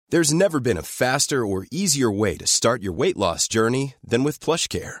There's never been a faster or easier way to start your weight loss journey than with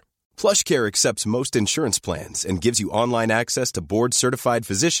PlushCare. PlushCare accepts most insurance plans and gives you online access to board-certified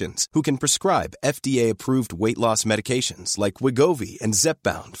physicians who can prescribe FDA-approved weight loss medications like Wegovy and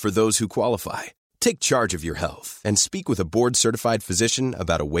Zepbound for those who qualify. Take charge of your health and speak with a board-certified physician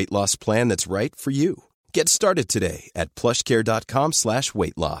about a weight loss plan that's right for you. Get started today at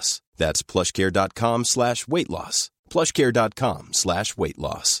plushcare.com/weight loss. That's plushcare.com/weight loss. plushcare.com/weight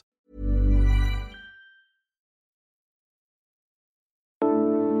loss.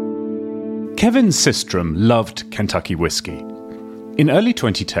 Kevin Systrom loved Kentucky whiskey. In early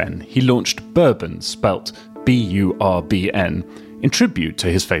 2010, he launched Bourbon, spelt B-U-R-B-N, in tribute to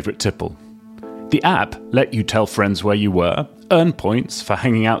his favourite tipple. The app let you tell friends where you were, earn points for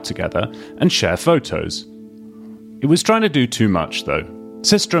hanging out together, and share photos. It was trying to do too much, though.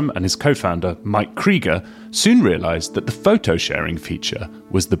 Systrom and his co-founder, Mike Krieger, soon realised that the photo-sharing feature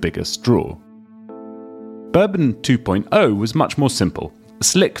was the biggest draw. Bourbon 2.0 was much more simple, a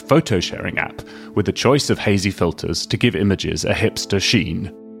slick photo-sharing app with a choice of hazy filters to give images a hipster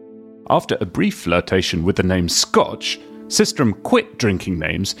sheen. After a brief flirtation with the name Scotch, Systrom quit drinking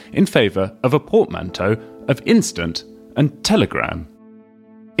names in favour of a portmanteau of Instant and Telegram.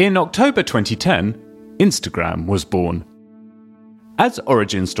 In October 2010, Instagram was born. As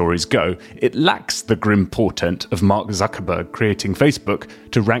origin stories go, it lacks the grim portent of Mark Zuckerberg creating Facebook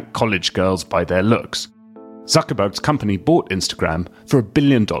to rank college girls by their looks. Zuckerberg's company bought Instagram for $1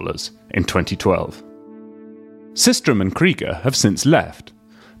 billion in 2012. Systrom and Krieger have since left.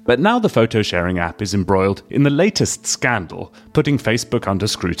 But now the photo-sharing app is embroiled in the latest scandal, putting Facebook under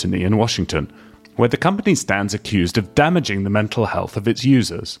scrutiny in Washington, where the company stands accused of damaging the mental health of its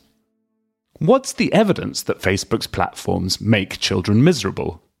users. What's the evidence that Facebook's platforms make children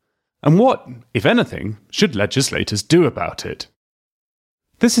miserable? And what, if anything, should legislators do about it?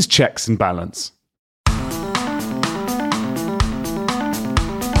 This is Checks and Balance.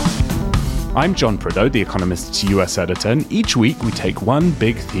 I'm John Prideaux, The Economist's US editor, and each week we take one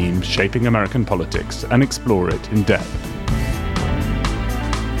big theme shaping American politics and explore it in depth.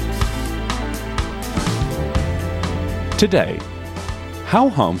 Today, how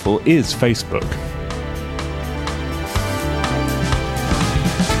harmful is Facebook?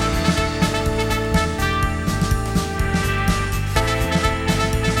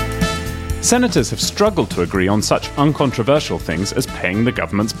 Senators have struggled to agree on such uncontroversial things as paying the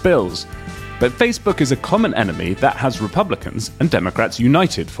government's bills. But Facebook is a common enemy that has Republicans and Democrats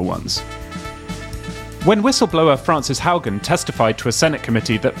united for once. When whistleblower Frances Haugen testified to a Senate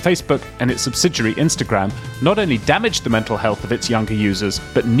committee that Facebook and its subsidiary Instagram not only damaged the mental health of its younger users,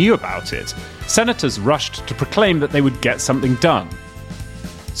 but knew about it, senators rushed to proclaim that they would get something done.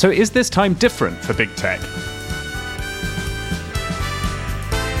 So is this time different for big tech?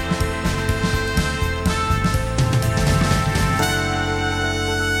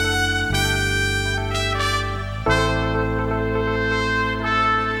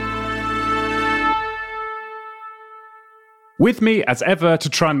 With me, as ever, to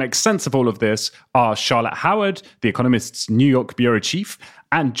try and make sense of all of this are Charlotte Howard, The Economist's New York bureau chief,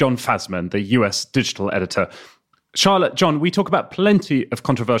 and Jon Fasman, the US digital editor. Charlotte, John, we talk about plenty of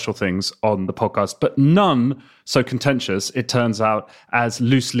controversial things on the podcast, but none so contentious, it turns out, as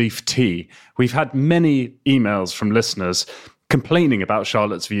loose leaf tea. We've had many emails from listeners complaining about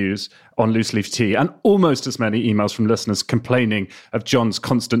Charlotte's views on loose leaf tea, and almost as many emails from listeners complaining of John's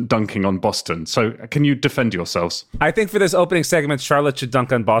constant dunking on Boston. So can you defend yourselves? I think for this opening segment, Charlotte should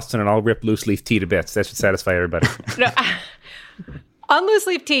dunk on Boston and I'll rip loose leaf tea to bits. That should satisfy everybody. On loose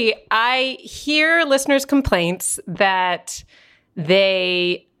leaf tea, I hear listeners' complaints that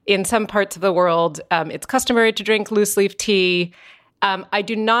they, in some parts of the world, it's customary to drink loose leaf tea. I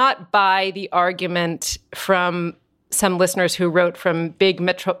do not buy the argument from some listeners who wrote from big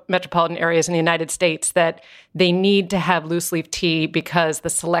metropolitan areas in the United States that they need to have loose leaf tea because the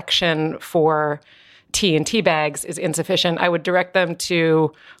selection for tea and tea bags is insufficient. I would direct them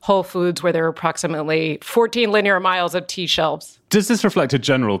to Whole Foods, where there are approximately 14 linear miles of tea shelves. Does this reflect a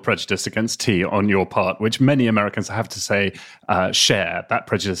general prejudice against tea on your part, which many Americans, I have to say, share that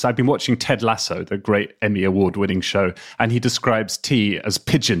prejudice? I've been watching Ted Lasso, the great Emmy Award-winning show, and he describes tea as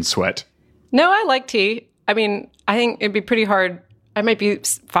pigeon sweat. No, I like tea. I mean, I think it'd be pretty hard. I might be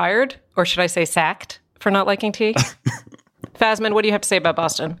fired, or should I say sacked, for not liking tea. Fasman, what do you have to say about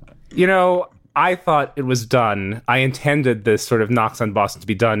Boston? You know, I thought it was done. I intended this sort of knocks on Boston to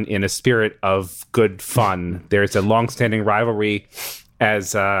be done in a spirit of good fun. There's a longstanding rivalry,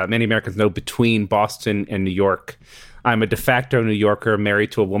 as many Americans know, between Boston and New York. I'm a de facto New Yorker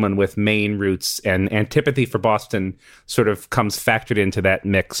married to a woman with Maine roots, and antipathy for Boston sort of comes factored into that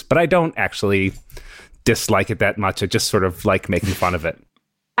mix. But I don't actually dislike it that much. I just sort of like making fun of it.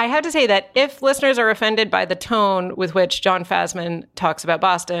 I have to say that if listeners are offended by the tone with which Jon Fasman talks about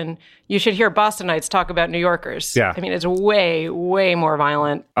Boston, you should hear Bostonites talk about New Yorkers. Yeah. I mean, it's way, way more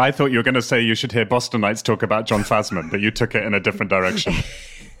violent. I thought you were going to say you should hear Bostonites talk about Jon Fasman, but you took it in a different direction.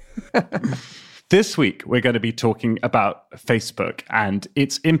 This week, we're going to be talking about Facebook and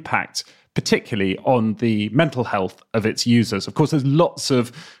its impact, particularly on the mental health of its users. Of course, there's lots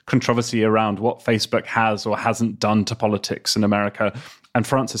of controversy around what Facebook has or hasn't done to politics in America. And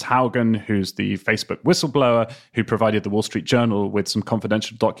Frances Haugen, who's the Facebook whistleblower who provided the Wall Street Journal with some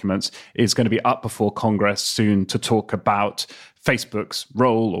confidential documents, is going to be up before Congress soon to talk about Facebook's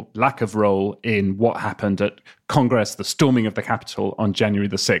role or lack of role in what happened at Congress, the storming of the Capitol on January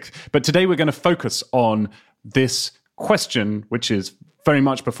the 6th. But today we're going to focus on this question, which is very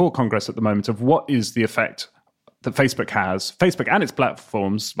much before Congress at the moment, of what is the effect that Facebook and its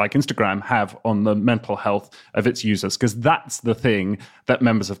platforms like Instagram have on the mental health of its users, because that's the thing that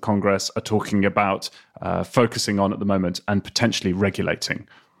members of Congress are talking about, focusing on at the moment and potentially regulating.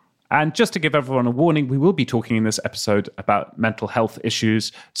 And just to give everyone a warning, we will be talking in this episode about mental health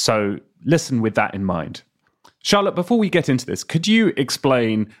issues, so listen with that in mind. Charlotte, before we get into this, could you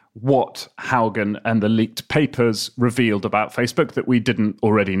explain what Haugen and the leaked papers revealed about Facebook that we didn't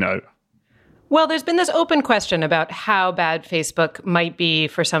already know? Well, there's been this open question about how bad Facebook might be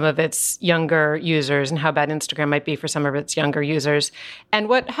for some of its younger users and how bad Instagram might be for some of its younger users. And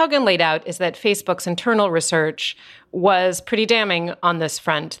what Haugen laid out is that Facebook's internal research was pretty damning on this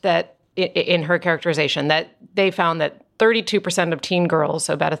front, that in her characterization, that they found that 32% of teen girls,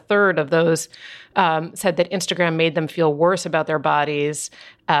 so about a third of those, said that Instagram made them feel worse about their bodies,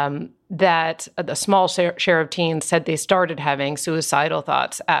 that a small share of teens said they started having suicidal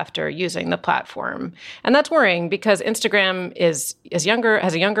thoughts after using the platform. And that's worrying because Instagram has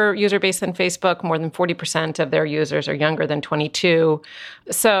a younger user base than Facebook. More than 40% of their users are younger than 22.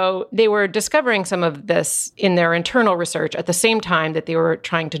 So they were discovering some of this in their internal research at the same time that they were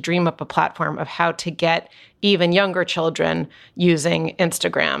trying to dream up a platform of how to get even younger children using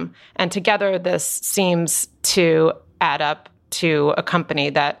Instagram. And together, this seems to add up to a company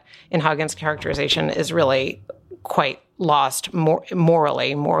that, in Haugen's characterization, is really quite lost,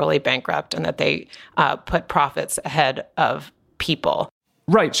 morally bankrupt, and that they put profits ahead of people.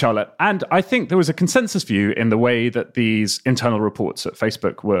 Right, Charlotte. And I think there was a consensus view in the way that these internal reports at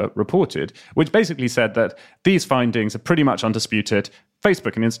Facebook were reported, which basically said that these findings are pretty much undisputed.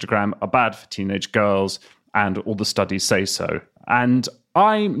 Facebook and Instagram are bad for teenage girls, and all the studies say so. And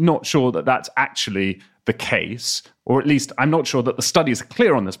I'm not sure that that's actually the case, or at least I'm not sure that the studies are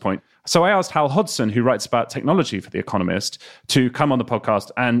clear on this point. So I asked Hal Hodson, who writes about technology for The Economist, to come on the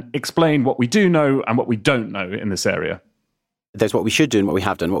podcast and explain what we do know and what we don't know in this area. There's what we should do and what we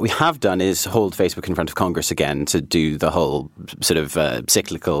have done. What we have done is hold Facebook in front of Congress again to do the whole sort of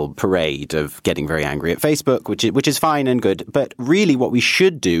cyclical parade of getting very angry at Facebook, which is fine and good. But really what we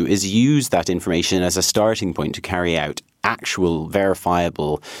should do is use that information as a starting point to carry out actual,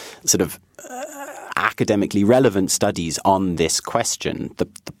 verifiable, sort of academically relevant studies on this question. The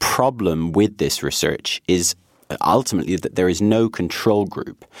problem with this research is ultimately that there is no control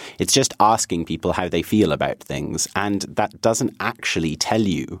group. It's just asking people how they feel about things, and that doesn't actually tell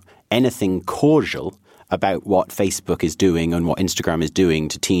you anything causal about what Facebook is doing and what Instagram is doing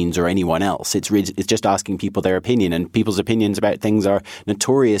to teens or anyone else. It's just asking people their opinion, and people's opinions about things are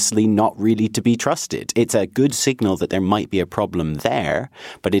notoriously not really to be trusted. It's a good signal that there might be a problem there,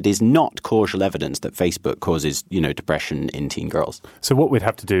 but it is not causal evidence that Facebook causes, depression in teen girls. So what we'd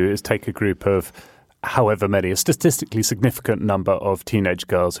have to do is take a group of however many, a statistically significant number of teenage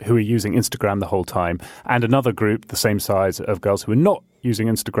girls who are using Instagram the whole time, and another group the same size of girls who are not using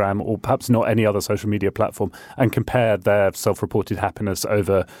Instagram or perhaps not any other social media platform, and compare their self-reported happiness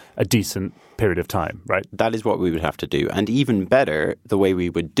over a decent period of time, right? That is what we would have to do. And even better, the way we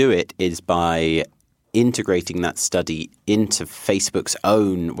would do it is by integrating that study into Facebook's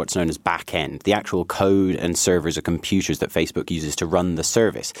own what's known as back-end, the actual code and servers or computers that Facebook uses to run the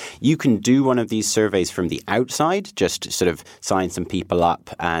service. You can do one of these surveys from the outside, just sort of sign some people up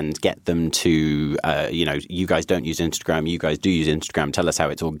and get them to, you guys don't use Instagram, you guys do use Instagram, tell us how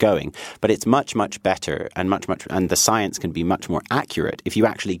it's all going. But it's much, much better and and the science can be much more accurate if you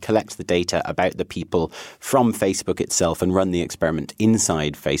actually collect the data about the people from Facebook itself and run the experiment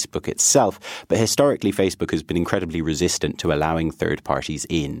inside Facebook itself. But historically, Facebook has been incredibly resistant to allowing third parties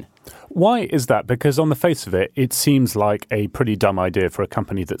in. Why is that? Because on the face of it, it seems like a pretty dumb idea for a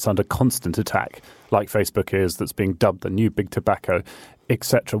company that's under constant attack like Facebook is, that's being dubbed the new big tobacco,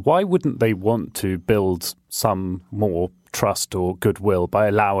 etc. Why wouldn't they want to build some more trust or goodwill by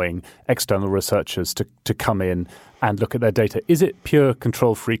allowing external researchers to come in and look at their data? Is it pure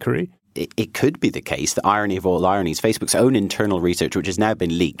control freakery? It could be the case, the irony of all ironies, Facebook's own internal research, which has now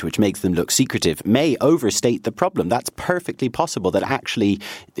been leaked, which makes them look secretive, may overstate the problem. That's perfectly possible, that actually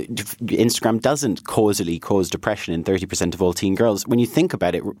Instagram doesn't causally cause depression in 30% of all teen girls. When you think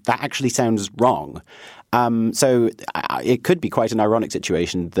about it, that actually sounds wrong. So it could be quite an ironic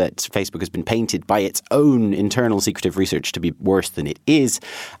situation that Facebook has been painted by its own internal secretive research to be worse than it is.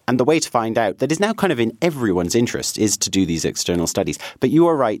 And the way to find out, that is now kind of in everyone's interest, is to do these external studies. But you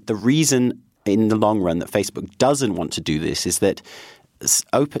are right. The reason in the long run that Facebook doesn't want to do this is that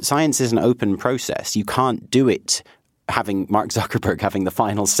science is an open process. You can't do it having Mark Zuckerberg having the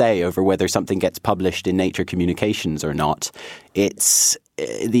final say over whether something gets published in Nature Communications or not. It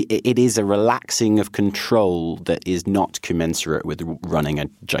is a relaxing of control that is not commensurate with running a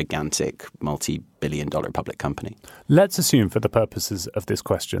gigantic multi-billion-dollar public company. Let's assume for the purposes of this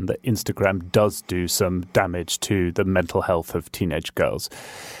question that Instagram does do some damage to the mental health of teenage girls.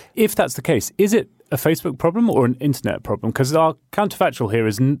 If that's the case, is it a Facebook problem or an internet problem? Because our counterfactual here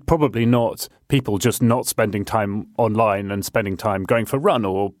is probably not people just not spending time online and spending time going for a run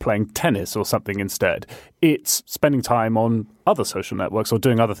or playing tennis or something instead. It's spending time on other social networks or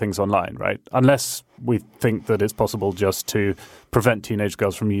doing other things online, right? Unless we think that it's possible just to prevent teenage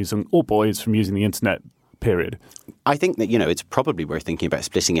girls from using, or boys from using the internet, period. I think that, it's probably worth thinking about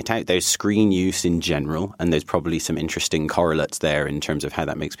splitting it out. There's screen use in general, and there's probably some interesting correlates there in terms of how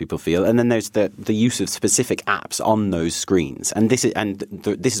that makes people feel. And then there's the use of specific apps on those screens. And this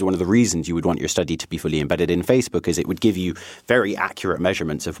is one of the reasons you would want your study to be fully embedded in Facebook, is it would give you very accurate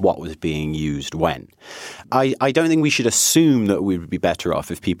measurements of what was being used when. I don't think we should assume that we would be better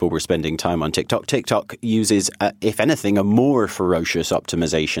off if people were spending time on TikTok. TikTok uses, if anything, a more ferocious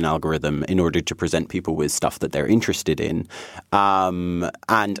optimization algorithm in order to present people with stuff that they're interested in.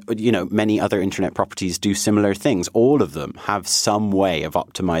 And many other internet properties do similar things. All of them have some way of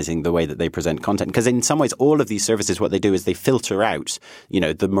optimizing the way that they present content. Because in some ways, all of these services, what they do is they filter out,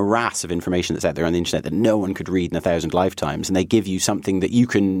 the morass of information that's out there on the internet that no one could read in 1,000 lifetimes. And they give you something that you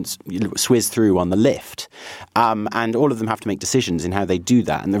can swizz through on the lift. And all of them have to make decisions in how they do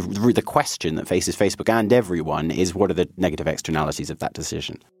that. And the question that faces Facebook and everyone is, what are the negative externalities of that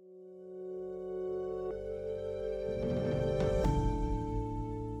decision?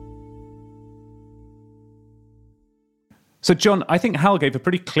 So, John, I think Hal gave a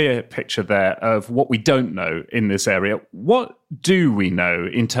pretty clear picture there of what we don't know in this area. What do we know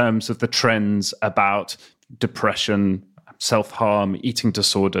in terms of the trends about depression, self-harm, eating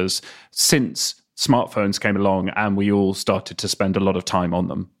disorders since smartphones came along and we all started to spend a lot of time on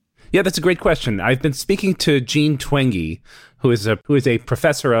them? Yeah, that's a great question. I've been speaking to Jean Twenge, who is a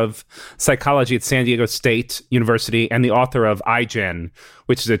professor of psychology at San Diego State University and the author of iGen,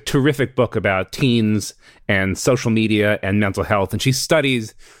 which is a terrific book about teens and social media and mental health. And she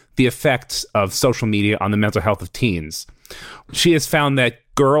studies the effects of social media on the mental health of teens. She has found that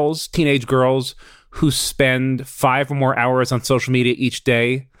teenage girls who spend 5 or more hours on social media each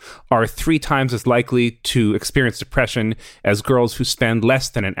day are 3 times as likely to experience depression as girls who spend less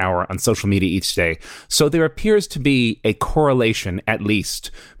than an hour on social media each day. So there appears to be a correlation, at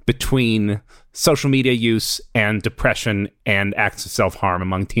least, between social media use and depression and acts of self-harm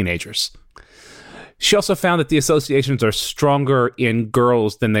among teenagers. She also found that the associations are stronger in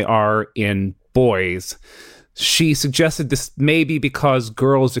girls than they are in boys. She suggested this may be because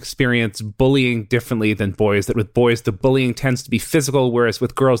girls experience bullying differently than boys, that with boys, the bullying tends to be physical, whereas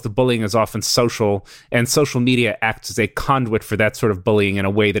with girls, the bullying is often social, and social media acts as a conduit for that sort of bullying in a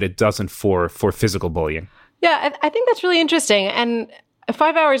way that it doesn't for physical bullying. Yeah, I think that's really interesting. And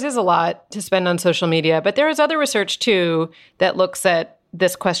 5 hours is a lot to spend on social media, but there is other research, too, that looks at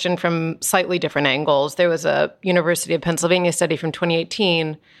this question from slightly different angles. There was a University of Pennsylvania study from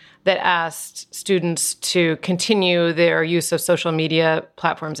 2018 that asked students to continue their use of social media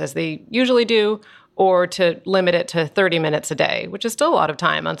platforms as they usually do, or to limit it to 30 minutes a day, which is still a lot of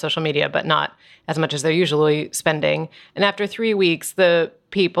time on social media, but not as much as they're usually spending. And after 3 weeks, the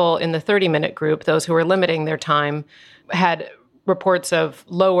people in the 30-minute group, those who were limiting their time, had reports of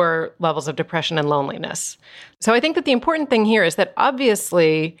lower levels of depression and loneliness. So I think that the important thing here is that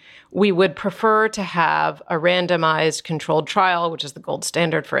obviously we would prefer to have a randomized controlled trial, which is the gold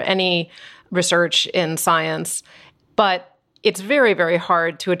standard for any research in science. But it's very, very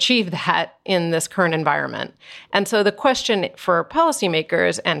hard to achieve that in this current environment. And so the question for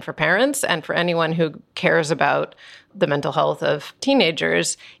policymakers and for parents and for anyone who cares about the mental health of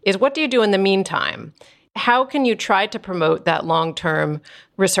teenagers is, what do you do in the meantime? How can you try to promote that long-term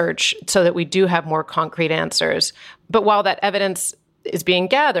research so that we do have more concrete answers? But while that evidence is being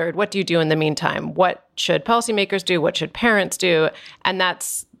gathered, what do you do in the meantime? What should policymakers do? What should parents do? And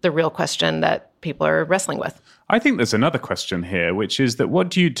that's the real question that people are wrestling with. I think there's another question here, which is that what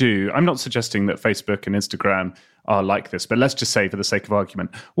do you do? I'm not suggesting that Facebook and Instagram are like this, but let's just say for the sake of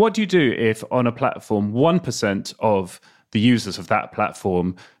argument, what do you do if on a platform 1% of the users of that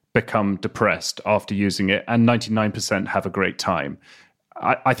platform become depressed after using it and 99% have a great time?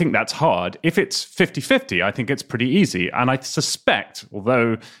 I think that's hard. If it's 50-50, I think it's pretty easy. And I suspect,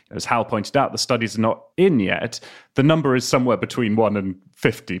 although, as Hal pointed out, the studies are not in yet, the number is somewhere between 1 and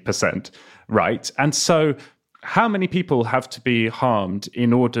 50%, right? And so how many people have to be harmed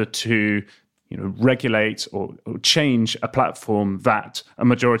in order to regulate or change a platform that a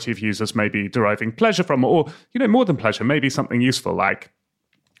majority of users may be deriving pleasure from, or, more than pleasure, maybe something useful, like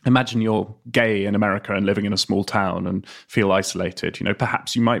imagine you're gay in America and living in a small town and feel isolated.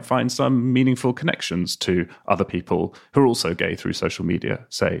 Perhaps you might find some meaningful connections to other people who are also gay through social media,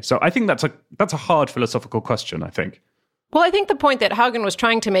 say. So I think that's a hard philosophical question, I think. Well, I think the point that Haugen was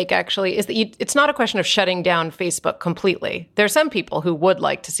trying to make actually is that it's not a question of shutting down Facebook completely. There are some people who would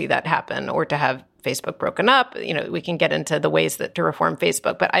like to see that happen or to have Facebook broken up. We can get into the ways that to reform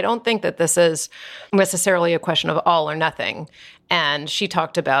Facebook, but I don't think that this is necessarily a question of all or nothing. And she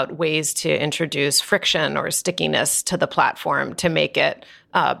talked about ways to introduce friction or stickiness to the platform to make it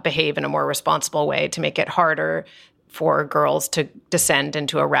behave in a more responsible way, to make it harder for girls to descend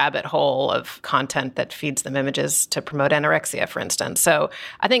into a rabbit hole of content that feeds them images to promote anorexia, for instance. So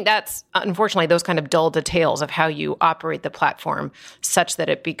I think that's, unfortunately, those kind of dull details of how you operate the platform such that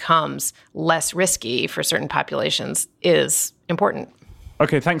it becomes less risky for certain populations is important.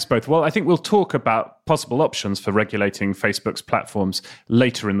 Okay, thanks both. Well, I think we'll talk about possible options for regulating Facebook's platforms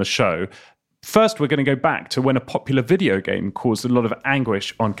later in the show. First, we're going to go back to when a popular video game caused a lot of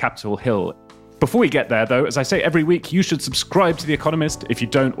anguish on Capitol Hill. Before we get there, though, as I say every week, you should subscribe to The Economist if you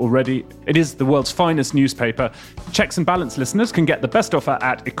don't already. It is the world's finest newspaper. Checks and Balance listeners can get the best offer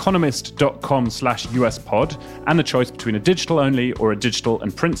at economist.com/USpod and the choice between a digital-only or a digital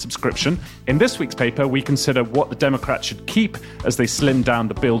and print subscription. In this week's paper, we consider what the Democrats should keep as they slim down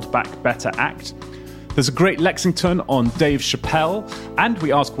the Build Back Better Act. There's a great Lexington on Dave Chappelle, and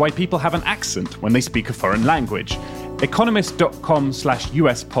we ask why people have an accent when they speak a foreign language.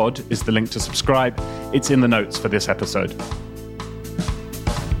 Economist.com/USpod is the link to subscribe. It's in the notes for this episode.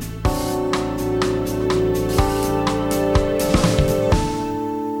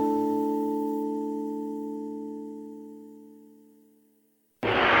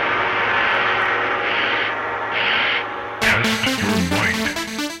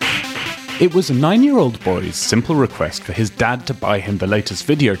 It was a 9-year-old boy's simple request for his dad to buy him the latest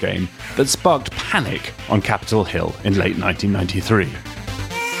video game that sparked panic on Capitol Hill in late 1993.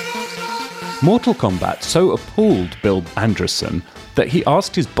 Mortal Kombat so appalled Bill Anderson that he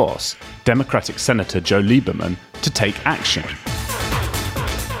asked his boss, Democratic Senator Joe Lieberman, to take action.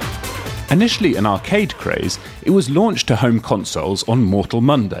 Initially an arcade craze, it was launched to home consoles on Mortal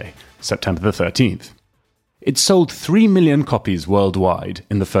Monday, September the 13th. It sold 3 million copies worldwide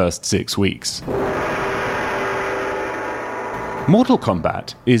in the first 6 weeks. Mortal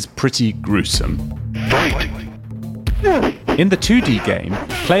Kombat is pretty gruesome. In the 2D game,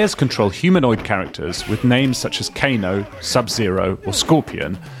 players control humanoid characters with names such as Kano, Sub-Zero, or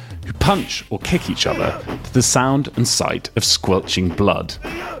Scorpion, who punch or kick each other to the sound and sight of squelching blood.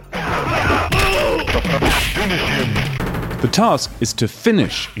 The task is to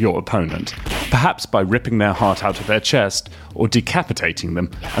finish your opponent, perhaps by ripping their heart out of their chest or decapitating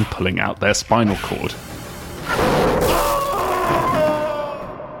them and pulling out their spinal cord.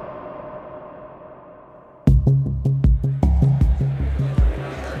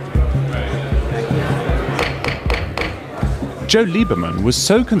 Joe Lieberman was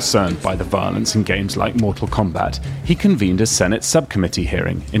so concerned by the violence in games like Mortal Kombat, he convened a Senate subcommittee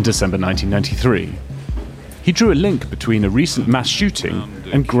hearing in December 1993. He drew a link between a recent mass shooting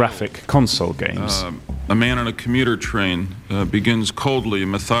and graphic console games. A man on a commuter train begins coldly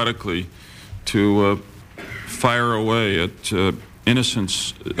and methodically to fire away at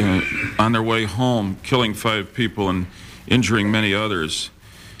innocents on their way home, killing 5 people and injuring many others.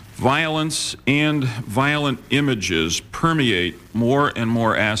 Violence and violent images permeate more and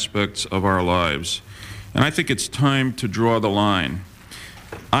more aspects of our lives. And I think it's time to draw the line.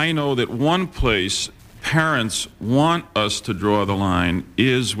 I know that one place parents want us to draw the line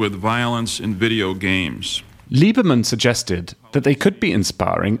is with violence in video games. Lieberman suggested that they could be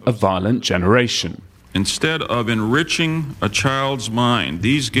inspiring a violent generation. Instead of enriching a child's mind,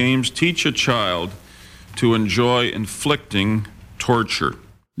 these games teach a child to enjoy inflicting torture.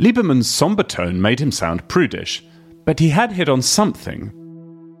 Lieberman's somber tone made him sound prudish, but he had hit on something.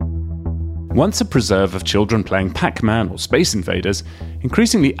 Once a preserve of children playing Pac-Man or Space Invaders,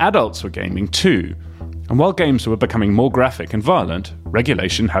 increasingly adults were gaming too. And while games were becoming more graphic and violent,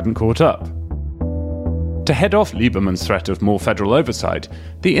 regulation hadn't caught up. To head off Lieberman's threat of more federal oversight,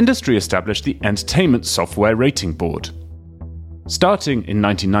 the industry established the Entertainment Software Rating Board. Starting in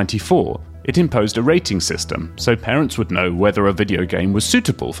 1994, it imposed a rating system so parents would know whether a video game was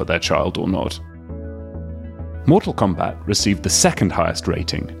suitable for their child or not. Mortal Kombat received the second highest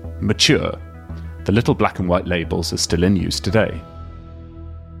rating, mature. The little black and white labels are still in use today.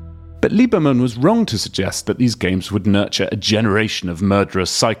 But Lieberman was wrong to suggest that these games would nurture a generation of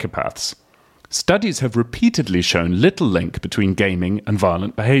murderous psychopaths. Studies have repeatedly shown little link between gaming and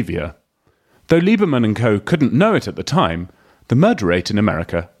violent behaviour. Though Lieberman and co. couldn't know it at the time, the murder rate in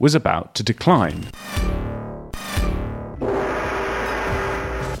America was about to decline.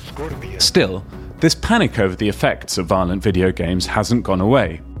 Still, this panic over the effects of violent video games hasn't gone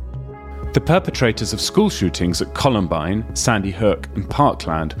away. The perpetrators of school shootings at Columbine, Sandy Hook, and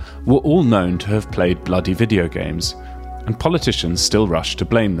Parkland were all known to have played bloody video games, and politicians still rush to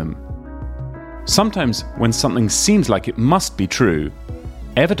blame them. Sometimes, when something seems like it must be true,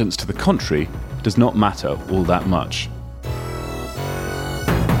 evidence to the contrary does not matter all that much.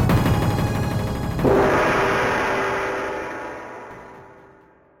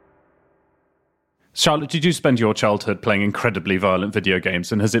 Charlotte, did you spend your childhood playing incredibly violent video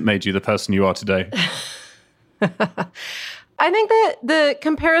games, and has it made you the person you are today? I think that the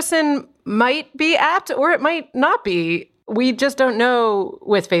comparison might be apt or it might not be. We just don't know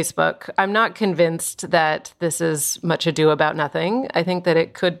with Facebook. I'm not convinced that this is much ado about nothing. I think that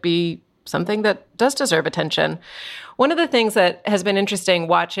it could be something that does deserve attention. One of the things that has been interesting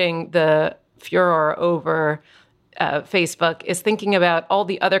watching the furor over Facebook is thinking about all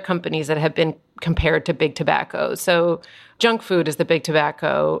the other companies that have been compared to big tobacco. So junk food is the big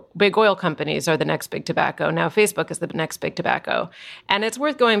tobacco. Big oil companies are the next big tobacco. Now Facebook is the next big tobacco. And it's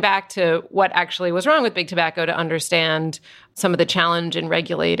worth going back to what actually was wrong with big tobacco to understand some of the challenge in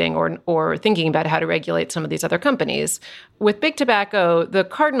regulating or thinking about how to regulate some of these other companies. With big tobacco, the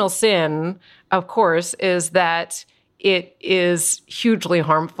cardinal sin, of course, is that it is hugely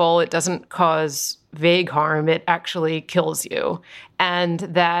harmful. It doesn't cause vague harm, it actually kills you. And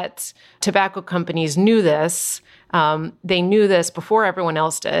that tobacco companies knew this. They knew this before everyone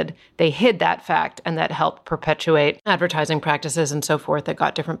else did. They hid that fact, and that helped perpetuate advertising practices and so forth that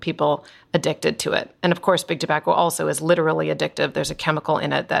got different people addicted to it. And of course, big tobacco also is literally addictive. There's a chemical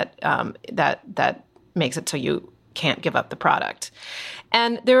in it that makes it so you can't give up the product.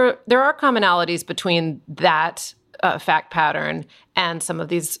 And there are commonalities between that fact pattern and some of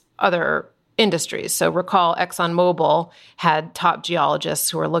these other industries. So recall ExxonMobil had top geologists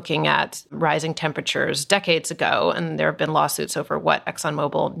who were looking at rising temperatures decades ago, and there have been lawsuits over what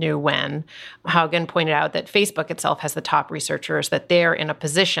ExxonMobil knew when. Haugen pointed out that Facebook itself has the top researchers, that they're in a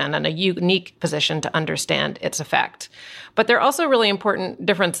position, and a unique position, to understand its effect. But there are also really important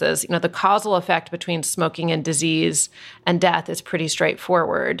differences. The causal effect between smoking and disease and death is pretty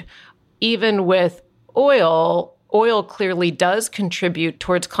straightforward. Even with oil clearly does contribute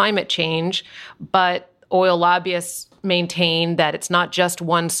towards climate change, but oil lobbyists maintain that it's not just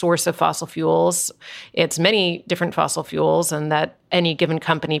one source of fossil fuels, it's many different fossil fuels, and that any given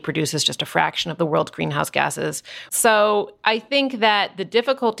company produces just a fraction of the world's greenhouse gases. So I think that the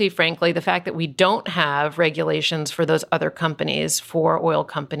difficulty, frankly, the fact that we don't have regulations for those other companies, for oil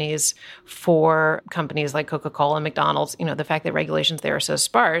companies, for companies like Coca-Cola and McDonald's, the fact that regulations there are so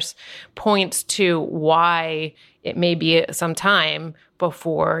sparse, points to why it may be some time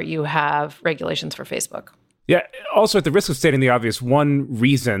before you have regulations for Facebook. Yeah. Also, at the risk of stating the obvious, one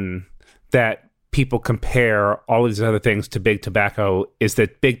reason that people compare all of these other things to big tobacco is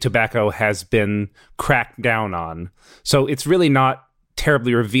that big tobacco has been cracked down on. So it's really not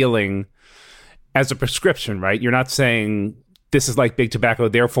terribly revealing as a prescription, right? You're not saying this is like big tobacco,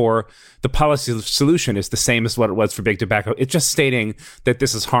 therefore the policy solution is the same as what it was for big tobacco. It's just stating that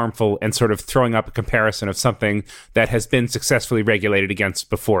this is harmful and sort of throwing up a comparison of something that has been successfully regulated against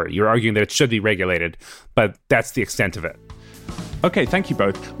before. You're arguing that it should be regulated, but that's the extent of it. Okay, thank you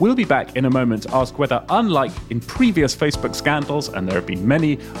both. We'll be back in a moment to ask whether, unlike in previous Facebook scandals, and there have been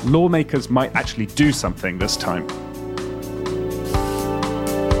many, lawmakers might actually do something this time.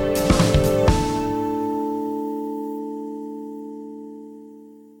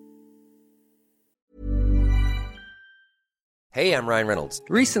 Hey, I'm Ryan Reynolds.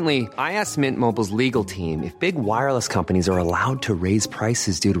 Recently, I asked Mint Mobile's legal team if big wireless companies are allowed to raise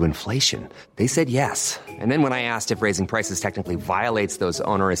prices due to inflation. They said yes. And then when I asked if raising prices technically violates those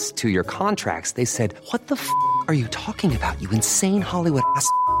onerous two-year contracts, they said, "What the f*** are you talking about, you insane Hollywood ass?"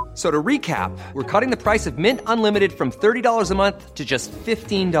 So to recap, we're cutting the price of Mint Unlimited from $30 a month to just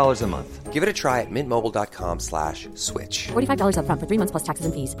 $15 a month. Give it a try at mintmobile.com/switch. $45 up front for 3 months plus taxes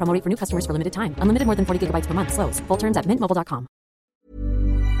and fees. Promo rate for new customers for limited time. Unlimited more than 40 gigabytes per month. Slows full terms at mintmobile.com.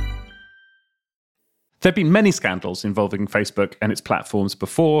 There have been many scandals involving Facebook and its platforms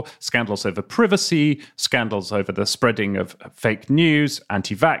before. Scandals over privacy, scandals over the spreading of fake news,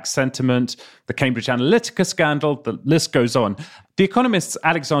 anti-vax sentiment, the Cambridge Analytica scandal, the list goes on. The Economist's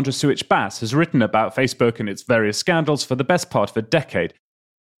Alexandra Suich-Bass has written about Facebook and its various scandals for the best part of a decade.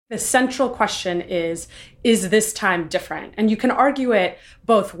 The central question is this time different? And you can argue it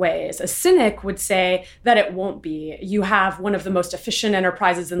both ways. A cynic would say that it won't be. You have one of the most efficient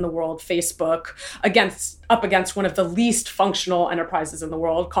enterprises in the world, Facebook, up against one of the least functional enterprises in the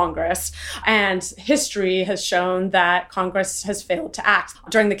world, Congress. And history has shown that Congress has failed to act.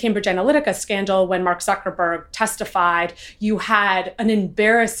 During the Cambridge Analytica scandal, when Mark Zuckerberg testified, you had an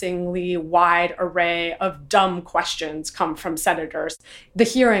embarrassingly wide array of dumb questions come from senators. The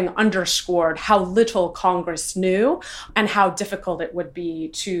hearing underscored how little Congress knew and how difficult it would be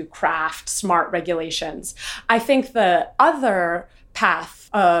to craft smart regulations. I think the other path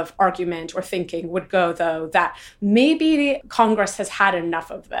of argument or thinking would go, though, that maybe Congress has had enough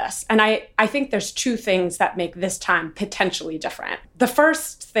of this. And I think there's two things that make this time potentially different. The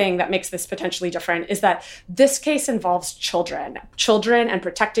first thing that makes this potentially different is that this case involves children. Children and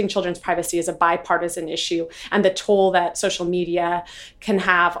protecting children's privacy is a bipartisan issue. And the toll that social media can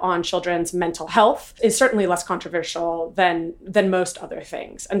have on children's mental health is certainly less controversial than most other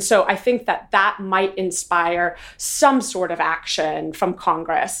things. And so I think that might inspire some sort of action from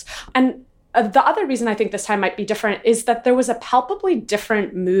Congress. And the other reason I think this time might be different is that there was a palpably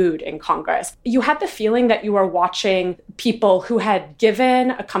different mood in Congress. You had the feeling that you were watching people who had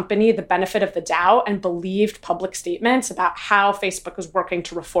given a company the benefit of the doubt and believed public statements about how Facebook was working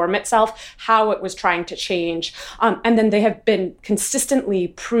to reform itself, how it was trying to change. And then they have been consistently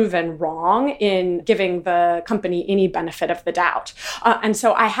proven wrong in giving the company any benefit of the doubt. And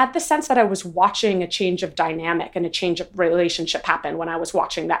so I had the sense that I was watching a change of dynamic and a change of relationship happen when I was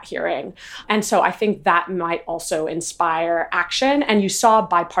watching that hearing. And so I think that might also inspire action. And you saw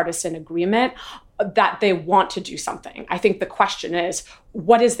bipartisan agreement that they want to do something. I think the question is,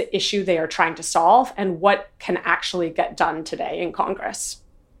 what is the issue they are trying to solve and what can actually get done today in Congress?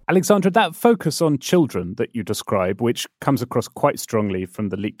 Alexandra, that focus on children that you describe, which comes across quite strongly from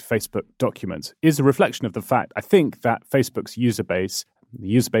the leaked Facebook documents, is a reflection of the fact, I think, that Facebook's user base, the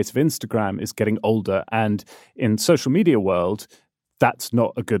user base of Instagram, is getting older. And in social media world, that's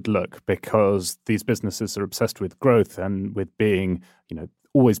not a good look because these businesses are obsessed with growth and with being,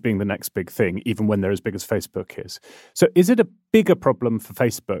 always being the next big thing, even when they're as big as Facebook is. So is it a bigger problem for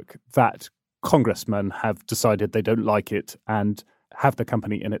Facebook that congressmen have decided they don't like it and have the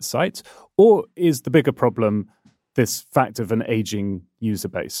company in its sights? Or is the bigger problem this fact of an aging user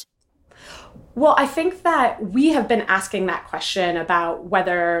base? Well, I think that we have been asking that question about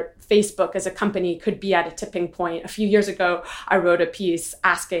whether Facebook as a company could be at a tipping point. A few years ago, I wrote a piece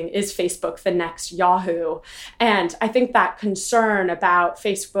asking, is Facebook the next Yahoo? And I think that concern about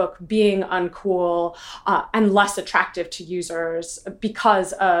Facebook being uncool and less attractive to users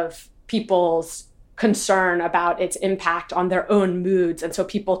because of people's concern about its impact on their own moods. And so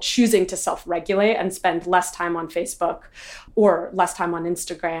people choosing to self-regulate and spend less time on Facebook or less time on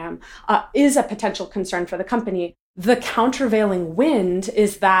Instagram is a potential concern for the company. The countervailing wind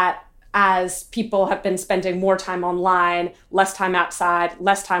is that as people have been spending more time online, less time outside,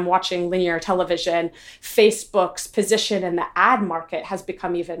 less time watching linear television, Facebook's position in the ad market has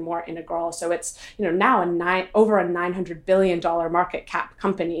become even more integral. So it's now over a $900 billion market cap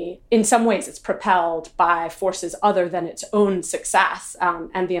company. In some ways, it's propelled by forces other than its own success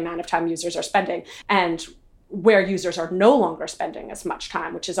and the amount of time users are spending, and where users are no longer spending as much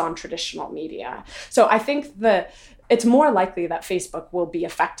time, which is on traditional media. So I think it's more likely that Facebook will be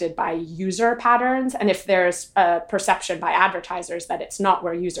affected by user patterns. And if there's a perception by advertisers that it's not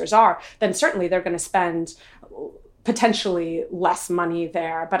where users are, then certainly they're going to spend potentially less money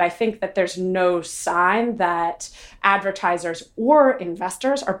there. But I think that there's no sign that advertisers or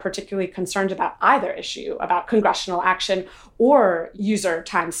investors are particularly concerned about either issue, about congressional action or user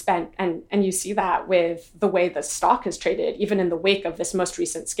time spent. And you see that with the way the stock is traded, even in the wake of this most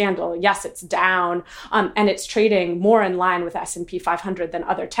recent scandal. Yes, it's down and it's trading more in line with S&P 500 than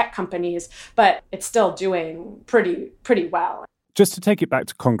other tech companies, but it's still doing pretty well. Just to take it back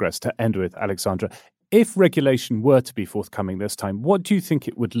to Congress to end with, Alexandra, if regulation were to be forthcoming this time, what do you think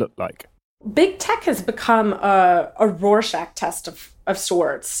it would look like? Big tech has become a Rorschach test of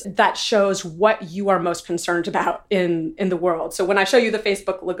sorts that shows what you are most concerned about in the world. So when I show you the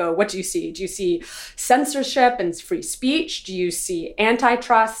Facebook logo, what do you see? Do you see censorship and free speech? Do you see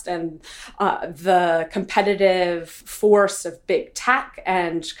antitrust and the competitive force of big tech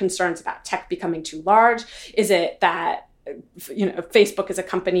and concerns about tech becoming too large? Is it that Facebook is a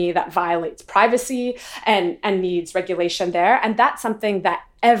company that violates privacy and needs regulation there? And that's something that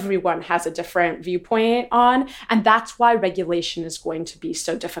everyone has a different viewpoint on. And that's why regulation is going to be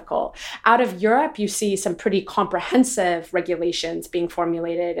so difficult. Out of Europe, you see some pretty comprehensive regulations being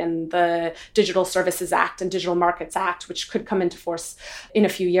formulated in the Digital Services Act and Digital Markets Act, which could come into force in a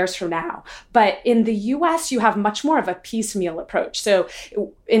few years from now. But in the US, you have much more of a piecemeal approach. So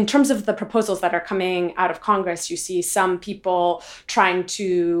in terms of the proposals that are coming out of Congress, you see some people trying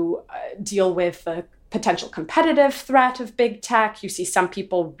to deal with the potential competitive threat of big tech. You see some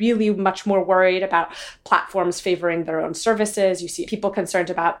people really much more worried about platforms favoring their own services. You see people concerned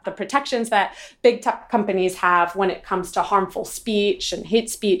about the protections that big tech companies have when it comes to harmful speech and hate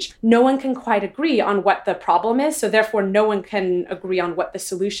speech. No one can quite agree on what the problem is, so therefore no one can agree on what the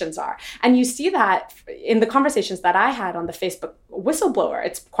solutions are. And you see that in the conversations that I had on the Facebook whistleblower.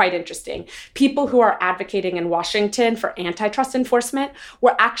 It's quite interesting. People who are advocating in Washington for antitrust enforcement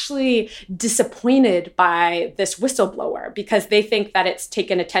were actually disappointed by this whistleblower because they think that it's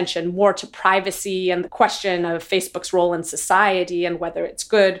taken attention more to privacy and the question of Facebook's role in society and whether it's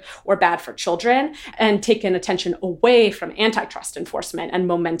good or bad for children, and taken attention away from antitrust enforcement and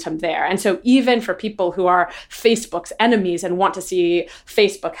momentum there. And so even for people who are Facebook's enemies and want to see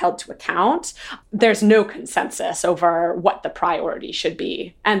Facebook held to account, there's no consensus over what the priority should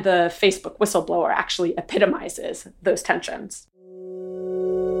be. And the Facebook whistleblower actually epitomizes those tensions.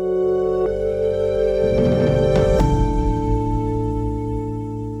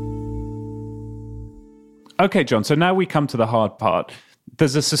 Okay, John, so now we come to the hard part.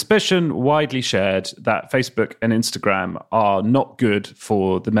 There's a suspicion widely shared that Facebook and Instagram are not good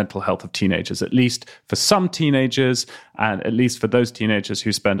for the mental health of teenagers, at least for some teenagers, and at least for those teenagers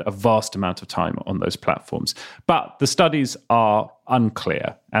who spend a vast amount of time on those platforms. But the studies are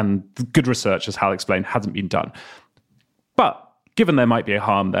unclear, and good research, as Hal explained, hasn't been done. But given there might be a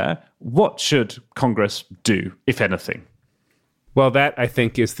harm there, what should Congress do, if anything? Well, that, I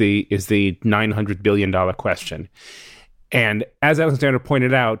think, is the $900 billion question. And as Alexandra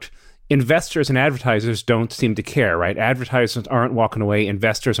pointed out, investors and advertisers don't seem to care, right? Advertisers aren't walking away.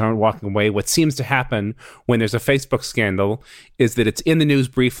 Investors aren't walking away. What seems to happen when there's a Facebook scandal is that it's in the news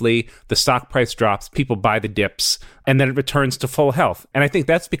briefly, the stock price drops, people buy the dips, and then it returns to full health. And I think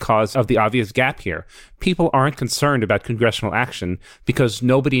that's because of the obvious gap here. People aren't concerned about congressional action because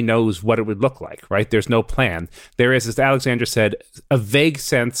nobody knows what it would look like, right? There's no plan. There is, as Alexandra said, a vague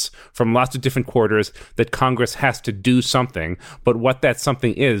sense from lots of different quarters that Congress has to do something, but what that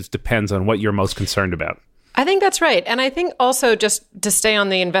something is depends on what you're most concerned about. I think that's right. And I think also, just to stay on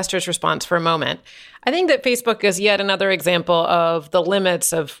the investors' response for a moment, I think that Facebook is yet another example of the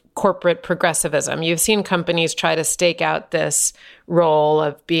limits of corporate progressivism. You've seen companies try to stake out this role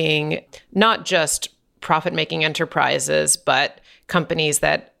of being not just profit-making enterprises, but companies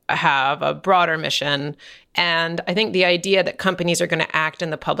that have a broader mission. And I think the idea that companies are going to act in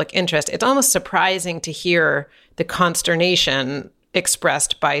the public interest, it's almost surprising to hear the consternation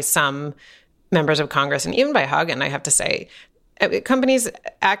expressed by some members of Congress and even by Hagen, I have to say. Companies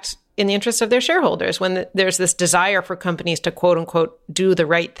act in the interest of their shareholders. When there's this desire for companies to, quote unquote, do the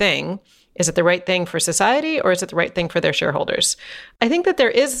right thing, is it the right thing for society or is it the right thing for their shareholders? I think that there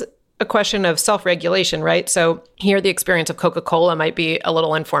is a question of self-regulation, right? So here the experience of Coca-Cola might be a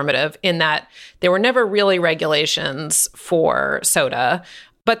little informative in that there were never really regulations for soda.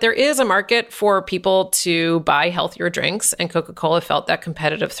 But there is a market for people to buy healthier drinks, and Coca-Cola felt that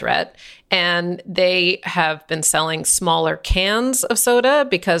competitive threat. And they have been selling smaller cans of soda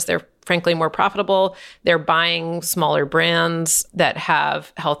because they're frankly more profitable. They're buying smaller brands that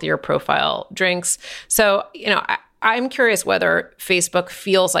have healthier profile drinks. So, I'm curious whether Facebook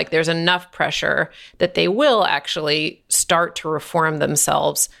feels like there's enough pressure that they will actually start to reform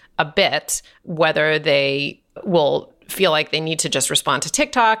themselves a bit, whether they will feel like they need to just respond to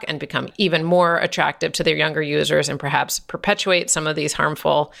TikTok and become even more attractive to their younger users and perhaps perpetuate some of these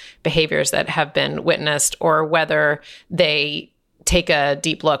harmful behaviors that have been witnessed, or whether they take a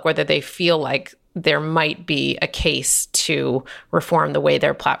deep look, whether they feel like there might be a case to reform the way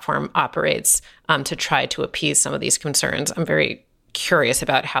their platform operates to try to appease some of these concerns. I'm very curious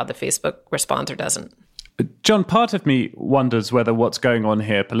about how the Facebook responds or doesn't. John, part of me wonders whether what's going on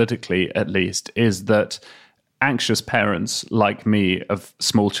here, politically at least, is that anxious parents like me of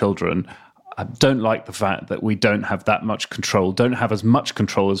small children don't like the fact that we don't have that much control, don't have as much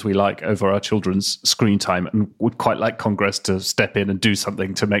control as we like over our children's screen time, and would quite like Congress to step in and do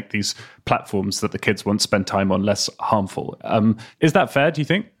something to make these platforms that the kids want to spend time on less harmful. Is that fair, do you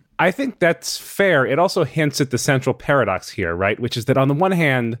think? I think that's fair. It also hints at the central paradox here, right? Which is that on the one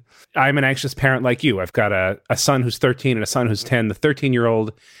hand, I'm an anxious parent like you. I've got a son who's 13 and a son who's 10. The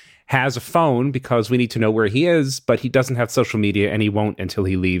 13-year-old has a phone because we need to know where he is, but he doesn't have social media and he won't until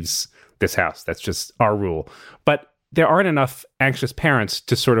he leaves this house. That's just our rule. But there aren't enough anxious parents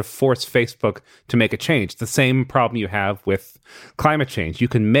to sort of force Facebook to make a change. The same problem you have with climate change. You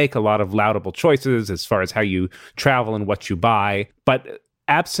can make a lot of laudable choices as far as how you travel and what you buy, but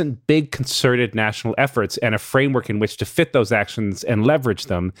absent big concerted national efforts and a framework in which to fit those actions and leverage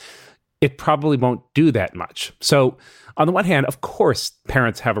them, it probably won't do that much. So on the one hand, of course,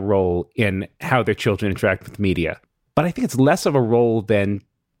 parents have a role in how their children interact with media, but I think it's less of a role than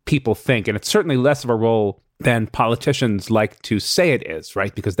people think, and it's certainly less of a role than politicians like to say it is,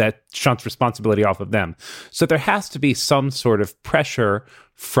 right? Because that shunts responsibility off of them. So there has to be some sort of pressure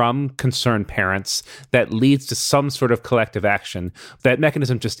from concerned parents that leads to some sort of collective action. That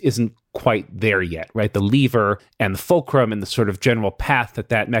mechanism just isn't quite there yet, right? The lever and the fulcrum and the sort of general path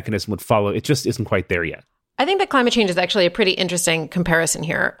that mechanism would follow, it just isn't quite there yet. I think that climate change is actually a pretty interesting comparison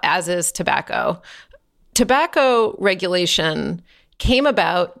here, as is tobacco. Tobacco regulation came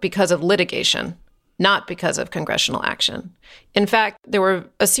about because of litigation, not because of congressional action. In fact, there were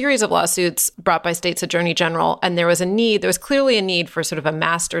a series of lawsuits brought by states' attorney general, and there was clearly a need for sort of a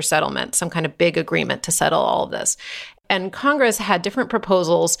master settlement, some kind of big agreement to settle all of this. And Congress had different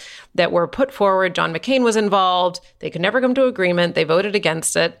proposals that were put forward. John McCain was involved. They could never come to agreement. They voted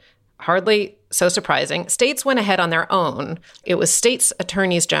against it. Hardly so surprising. States went ahead on their own. It was states'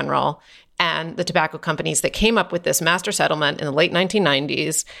 attorneys general and the tobacco companies that came up with this master settlement in the late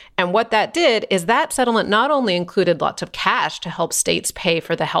 1990s. And what that did is that settlement not only included lots of cash to help states pay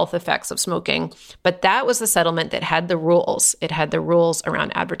for the health effects of smoking, but that was the settlement that had the rules. It had the rules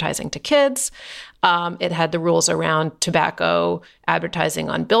around advertising to kids. It had the rules around tobacco advertising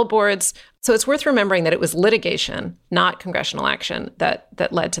on billboards. So it's worth remembering that it was litigation, not congressional action, that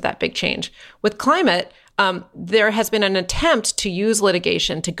led to that big change. With climate, there has been an attempt to use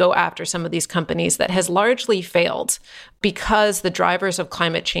litigation to go after some of these companies that has largely failed because the drivers of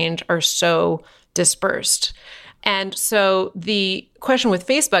climate change are so dispersed. And so the question with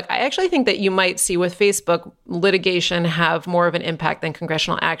Facebook, I actually think that you might see with Facebook litigation have more of an impact than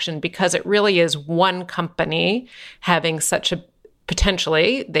congressional action because it really is one company having such a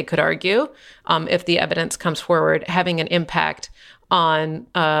potentially, they could argue, if the evidence comes forward, having an impact on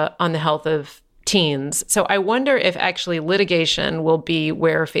the health of teens. So I wonder if actually litigation will be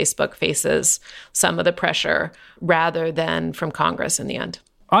where Facebook faces some of the pressure rather than from Congress in the end.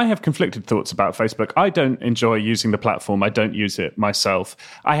 I have conflicted thoughts about Facebook. I don't enjoy using the platform. I don't use it myself.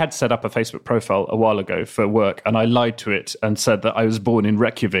 I had set up a Facebook profile a while ago for work, and I lied to it and said that I was born in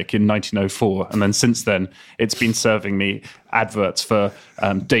Reykjavik in 1904. And then since then, it's been serving me adverts for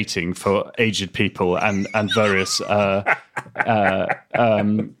dating for aged people and various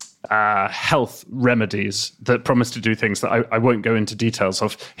health remedies that promise to do things that I won't go into details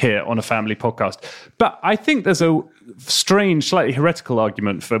of here on a family podcast. But I think there's a strange, slightly heretical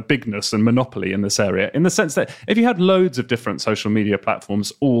argument for bigness and monopoly in this area, in the sense that if you had loads of different social media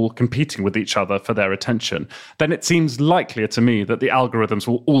platforms all competing with each other for their attention, then it seems likelier to me that the algorithms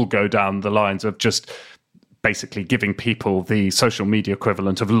will all go down the lines of just basically giving people the social media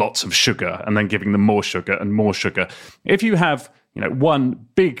equivalent of lots of sugar and then giving them more sugar and more sugar. If you have one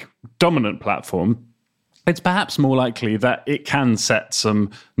big dominant platform, it's perhaps more likely that it can set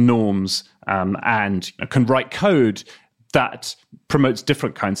some norms and can write code that promotes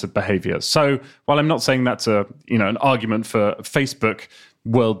different kinds of behavior. So while I'm not saying that's an argument for Facebook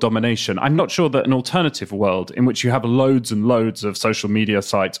world domination, I'm not sure that an alternative world in which you have loads and loads of social media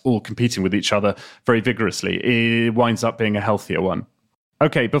sites all competing with each other very vigorously, it winds up being a healthier one.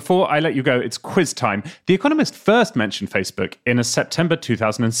 Okay, before I let you go, it's quiz time. The Economist first mentioned Facebook in a September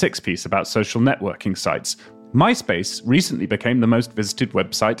 2006 piece about social networking sites. MySpace recently became the most visited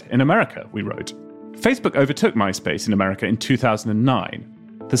website in America, we wrote. Facebook overtook MySpace in America in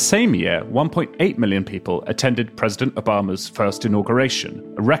 2009. The same year, 1.8 million people attended President Obama's first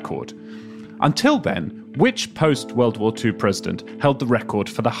inauguration, a record. Until then, which post-World War II president held the record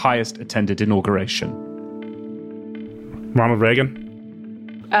for the highest attended inauguration? Ronald Reagan.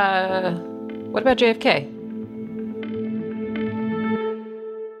 What about JFK?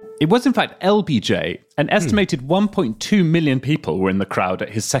 It was, in fact, LBJ. An estimated 1.2 million people were in the crowd at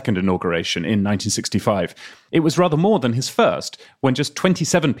his second inauguration in 1965. It was rather more than his first, when just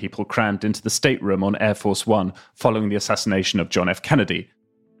 27 people crammed into the stateroom on Air Force One following the assassination of John F. Kennedy.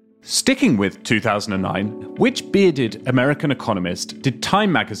 Sticking with 2009, which bearded American economist did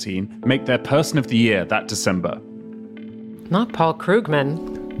Time magazine make their Person of the Year that December? Not Paul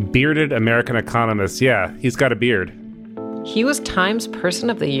Krugman. Bearded American economist. Yeah, he's got a beard. He was Time's Person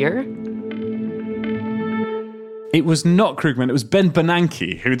of the Year? It was not Krugman, it was Ben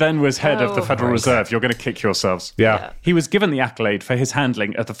Bernanke, who then was head of the Federal right. Reserve. You're going to kick yourselves. Yeah. He was given the accolade for his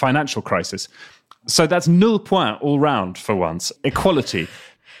handling of the financial crisis. So that's nul point all round for once. Equality.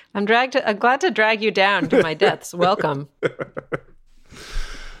 I'm glad to drag you down to my deaths. Welcome.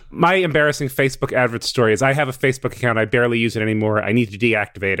 My embarrassing Facebook advert story is I have a Facebook account. I barely use it anymore. I need to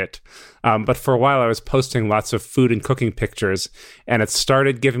deactivate it. But for a while, I was posting lots of food and cooking pictures, and it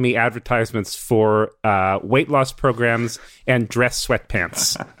started giving me advertisements for weight loss programs and dress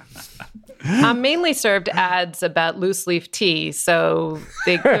sweatpants. Mainly served ads about loose leaf tea, so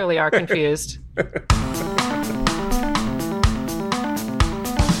they clearly are confused.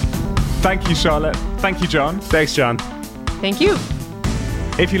 Thank you, Charlotte. Thank you, John. Thanks, John. Thank you.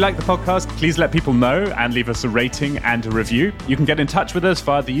 If you like the podcast, please let people know and leave us a rating and a review. You can get in touch with us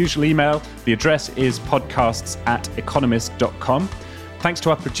via the usual email. The address is podcasts@economist.com. Thanks to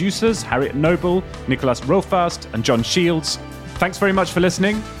our producers, Harriet Noble, Nicholas Rofast, and John Shields. Thanks very much for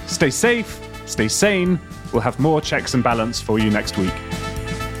listening. Stay safe, stay sane. We'll have more checks and balance for you next week.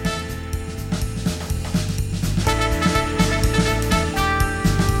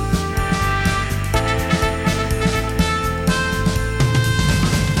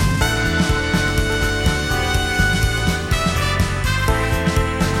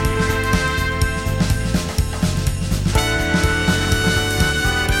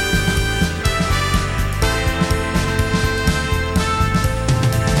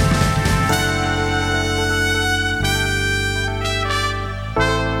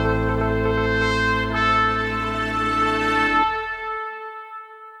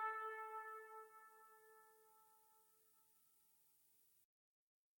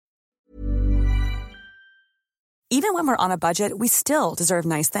 Even when we're on a budget, we still deserve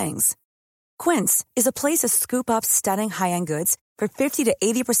nice things. Quince is a place to scoop up stunning high-end goods for 50 to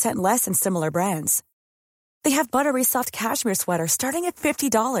 80% less than similar brands. They have buttery soft cashmere sweaters starting at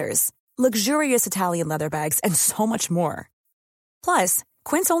 $50, luxurious Italian leather bags, and so much more. Plus,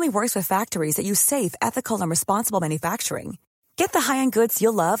 Quince only works with factories that use safe, ethical, and responsible manufacturing. Get the high-end goods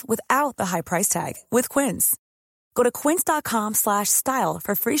you'll love without the high price tag with Quince. Go to quince.com/style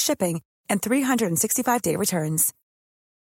for free shipping and 365-day returns.